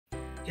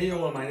Hey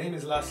all, my name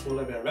is László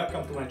Leber.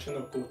 Welcome to my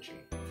channel Coaching.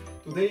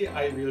 Today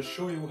I will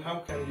show you how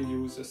can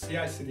you use a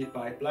CI/CD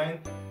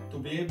pipeline to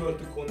be able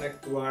to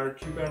connect to our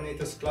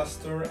Kubernetes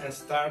cluster and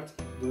start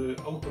the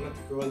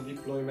automatical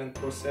deployment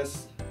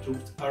process through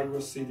Argo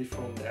CD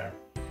from there.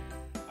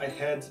 I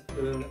had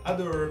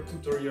another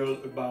tutorial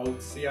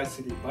about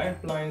CI/CD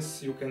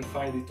pipelines. You can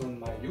find it on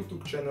my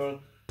YouTube channel.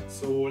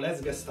 So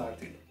let's get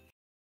started.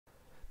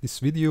 This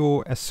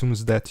video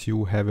assumes that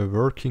you have a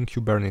working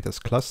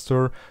Kubernetes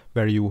cluster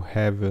where you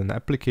have an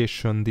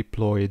application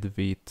deployed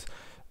with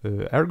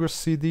Argo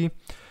CD.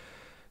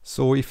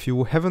 So if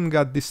you haven't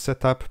got this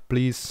set up,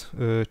 please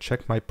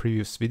check my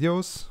previous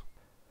videos.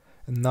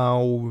 And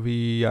now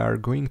we are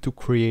going to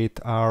create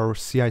our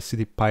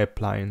CI/CD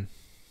pipeline.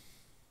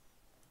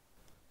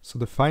 So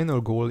the final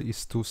goal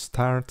is to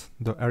start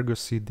the Argo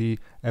CD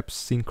app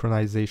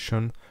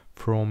synchronization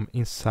from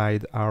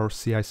inside our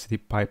CI/CD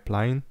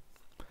pipeline.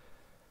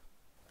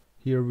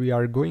 Here we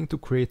are going to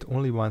create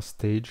only one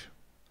stage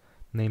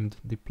named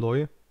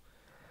deploy.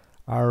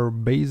 Our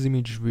base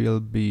image will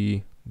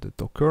be the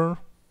Docker.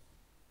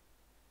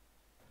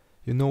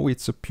 You know,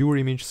 it's a pure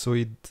image, so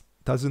it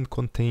doesn't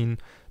contain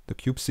the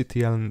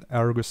kubectl and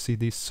Argo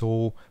CD,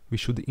 so we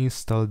should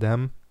install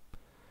them.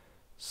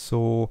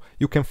 So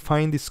you can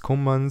find these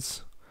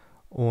commands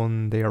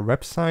on their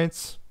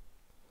websites.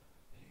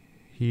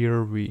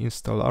 Here we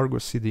install Argo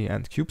CD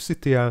and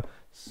kubectl.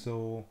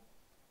 So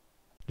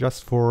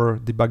just for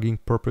debugging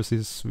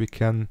purposes, we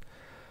can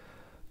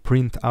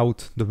print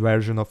out the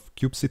version of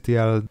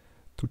kubectl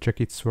to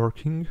check it's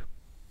working.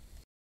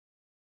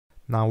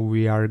 Now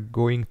we are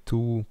going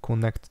to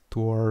connect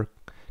to our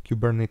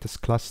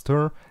Kubernetes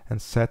cluster and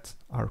set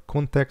our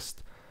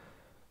context.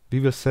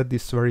 We will set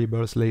these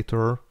variables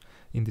later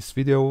in this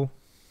video.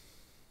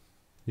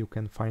 You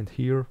can find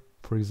here,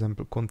 for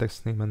example,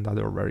 context name and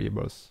other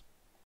variables.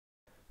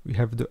 We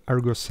have the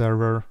Argo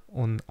server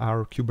on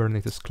our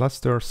Kubernetes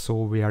cluster,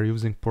 so we are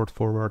using port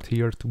forward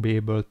here to be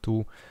able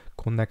to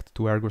connect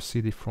to Argo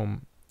CD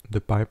from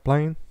the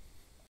pipeline.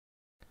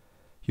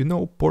 You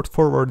know, port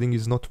forwarding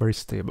is not very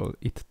stable.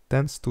 It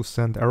tends to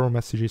send error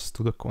messages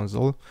to the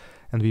console,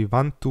 and we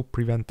want to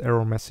prevent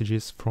error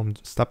messages from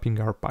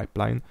stopping our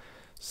pipeline.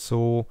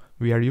 So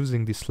we are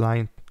using this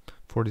line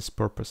for this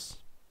purpose.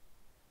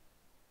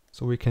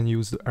 So we can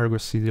use the Argo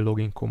CD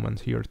login command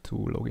here to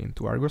log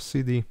into Argo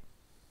CD.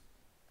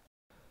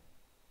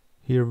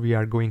 Here we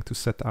are going to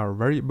set our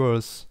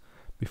variables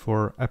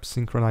before app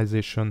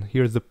synchronization.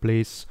 Here's the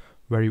place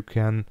where you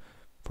can,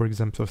 for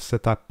example,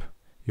 set up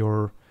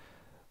your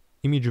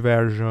image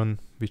version,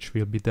 which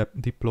will be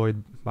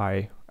deployed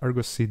by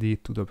Argo CD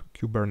to the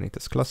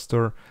Kubernetes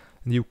cluster.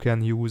 And you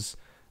can use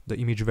the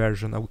image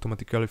version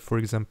automatically, for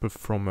example,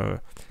 from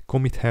a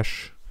commit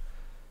hash.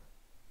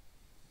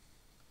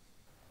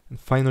 And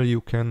finally,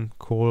 you can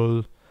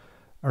call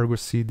Argo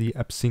CD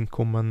app sync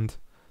command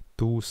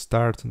to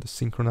start the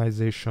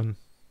synchronization.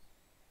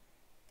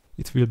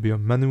 It will be a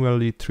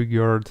manually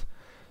triggered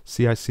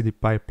CI/CD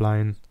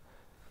pipeline.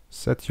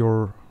 Set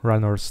your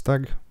runners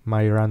tag.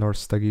 My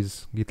runners tag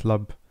is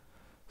Gitlab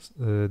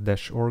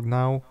 -org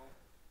now.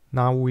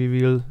 Now we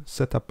will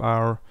set up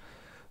our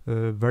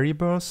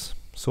variables.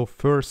 So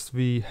first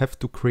we have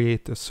to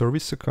create a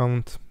service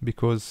account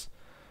because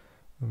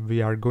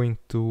we are going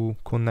to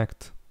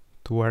connect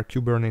to our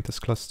Kubernetes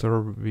cluster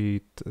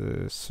with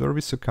a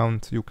service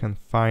account. You can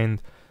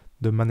find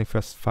the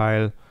manifest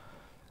file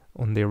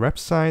on their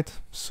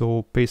website,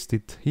 so paste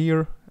it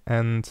here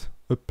and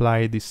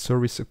apply this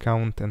service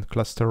account and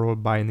cluster role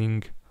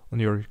binding on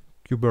your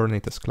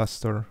Kubernetes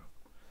cluster.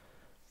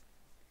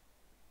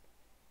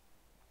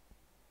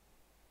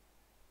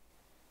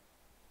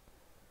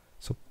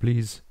 So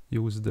please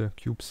use the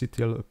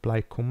kubectl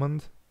apply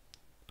command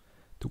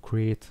to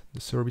create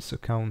the service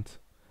account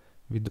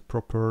with the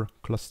proper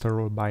cluster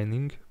role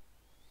binding.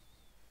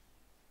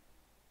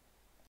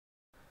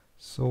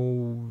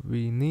 So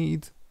we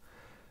need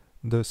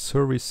the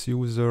service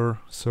user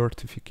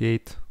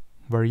certificate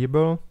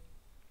variable.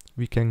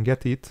 We can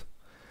get it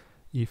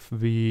if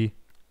we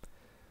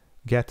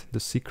get the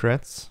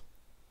secrets.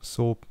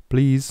 So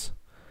please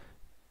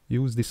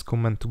use this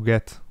command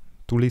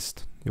to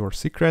list your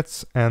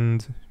secrets,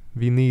 and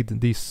we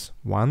need this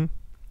one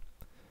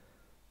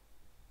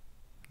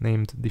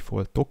named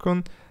default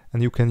token,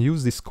 and you can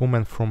use this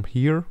command from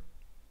here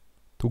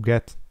to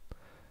get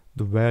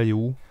the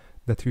value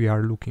that we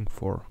are looking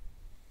for.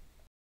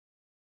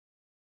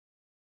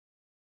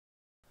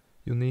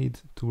 You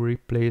need to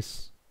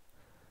replace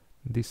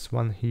this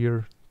one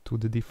here to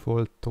the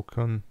default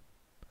token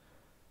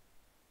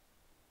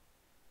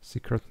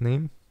secret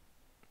name.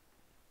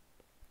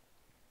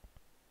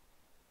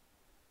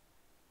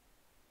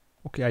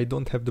 Okay, I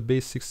don't have the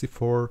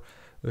base64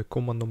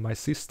 command on my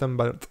system,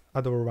 but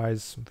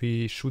otherwise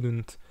we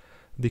shouldn't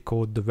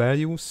decode the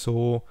value,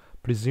 so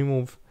please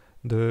remove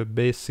the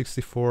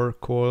base64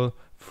 call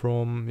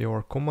from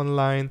your command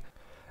line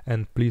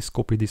and please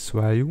copy this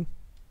value.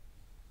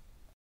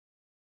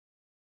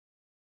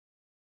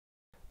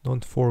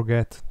 Don't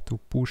forget to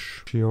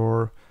push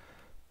your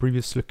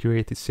previously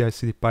created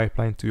CI/CD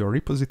pipeline to your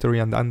repository,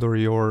 and under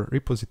your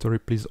repository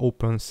please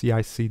open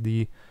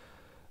CI/CD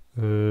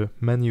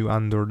menu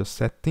under the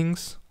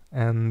settings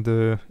and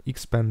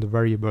expand the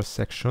variables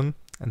section,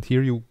 and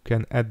here you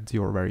can add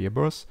your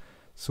variables.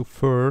 So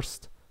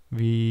first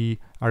we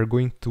are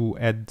going to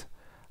add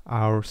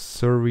our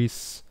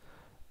service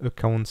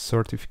account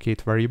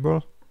certificate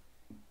variable.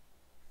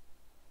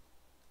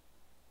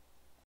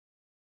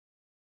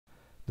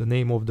 The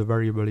name of the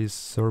variable is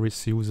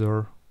service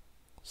user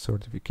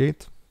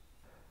certificate,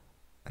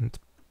 and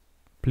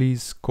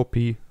please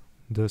copy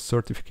the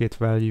certificate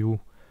value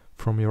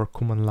from your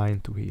command line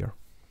to here.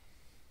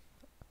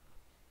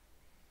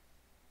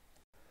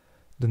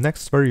 The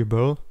next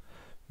variable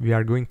we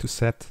are going to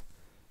set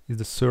is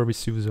the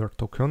service user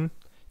token.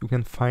 You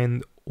can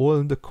find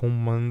all the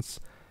commands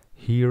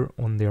here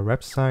on their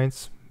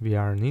websites we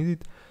are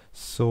needed,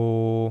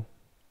 so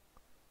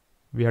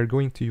we are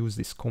going to use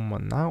this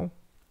command now.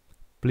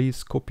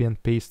 Please copy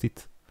and paste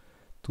it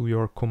to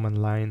your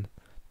command line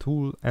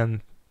tool,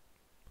 and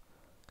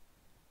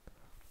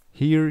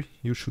here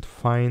you should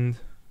find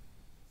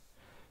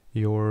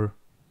your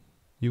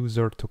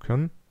user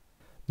token.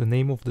 The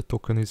name of the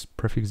token is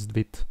prefixed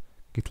with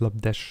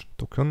Gitlab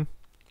token.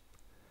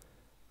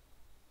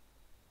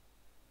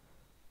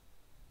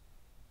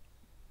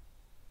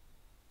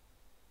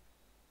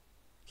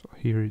 So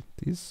here it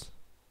is,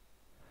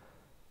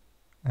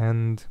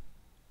 and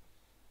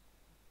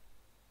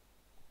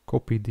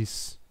copy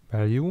this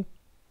value.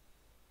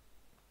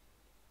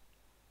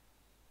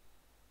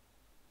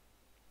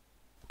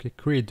 Okay,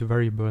 create the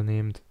variable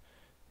named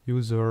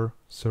user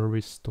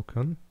service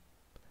token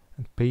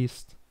and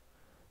paste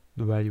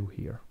the value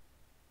here.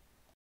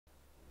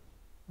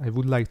 I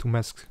would like to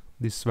mask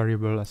this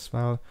variable as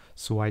well,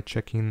 so I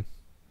check in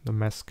the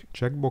mask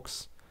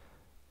checkbox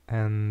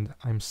and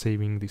I'm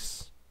saving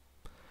this.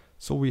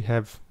 So we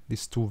have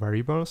these two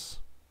variables.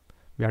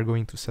 We are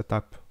going to set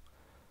up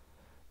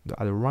the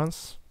other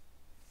ones.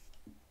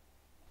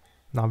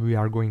 Now we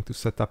are going to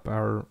set up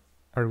our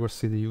Argo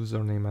CD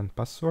username and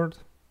password.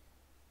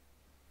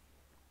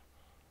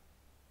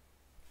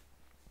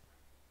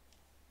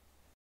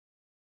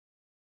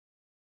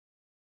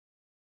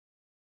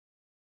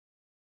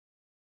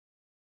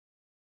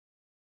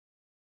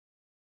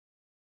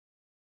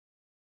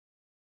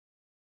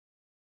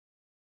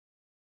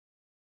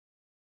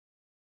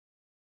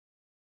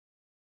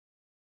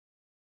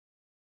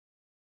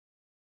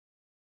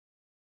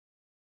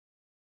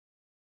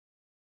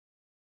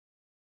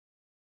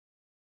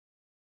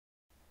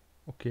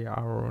 Okay,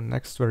 our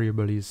next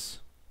variable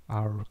is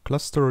our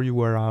cluster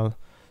URL,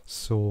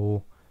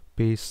 so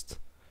paste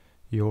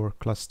your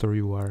cluster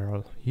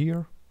URL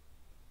here.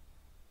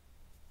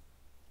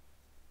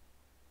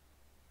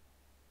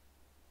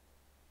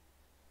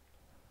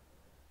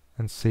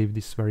 And save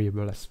this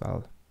variable as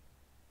well.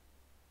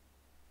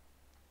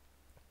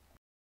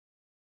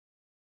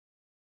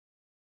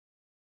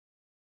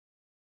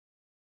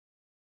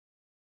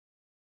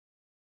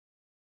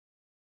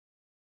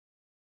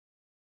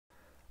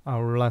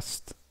 Our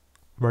last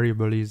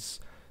variable is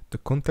the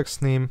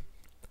context name,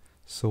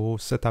 so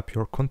set up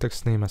your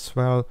context name as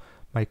well.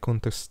 My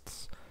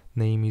context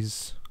name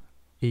is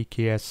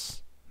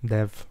AKS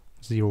dev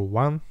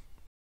 01.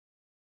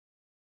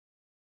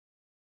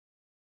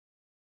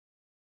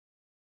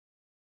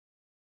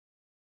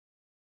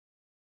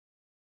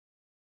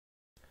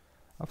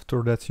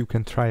 After that you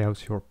can try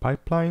out your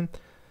pipeline.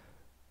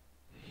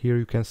 Here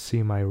you can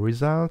see my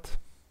result.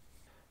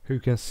 Here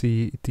you can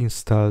see it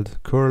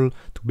installed curl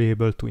to be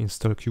able to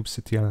install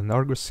kubectl and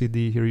Argo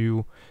CD. Here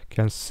you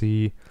can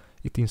see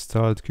it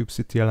installed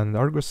kubectl and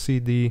Argo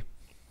CD.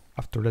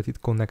 After that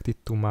it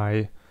connected to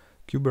my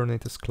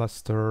Kubernetes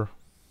cluster.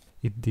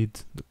 It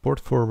did the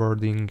port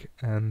forwarding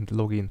and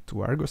login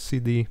to Argo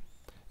CD.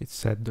 It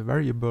set the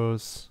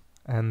variables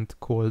and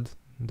called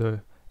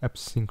the app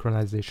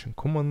synchronization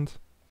command.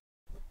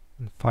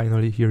 And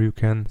finally here you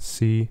can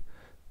see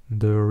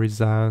the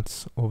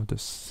results of the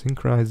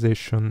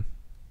synchronization,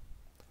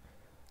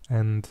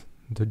 and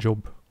the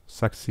job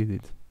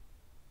succeeded.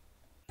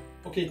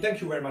 Okay, thank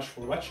you very much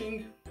for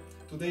watching.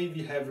 Today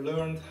we have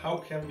learned how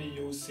can we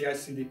use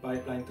CI/CD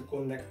pipeline to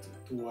connect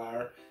to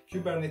our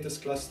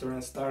Kubernetes cluster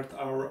and start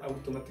our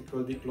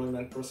automatical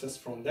deployment process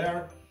from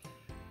there.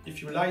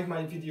 If you liked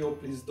my video,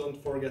 please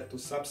don't forget to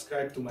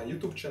subscribe to my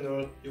YouTube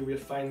channel. You will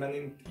find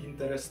many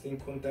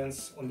interesting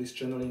contents on this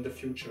channel in the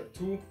future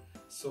too.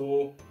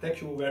 So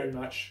thank you very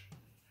much.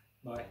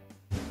 Bye.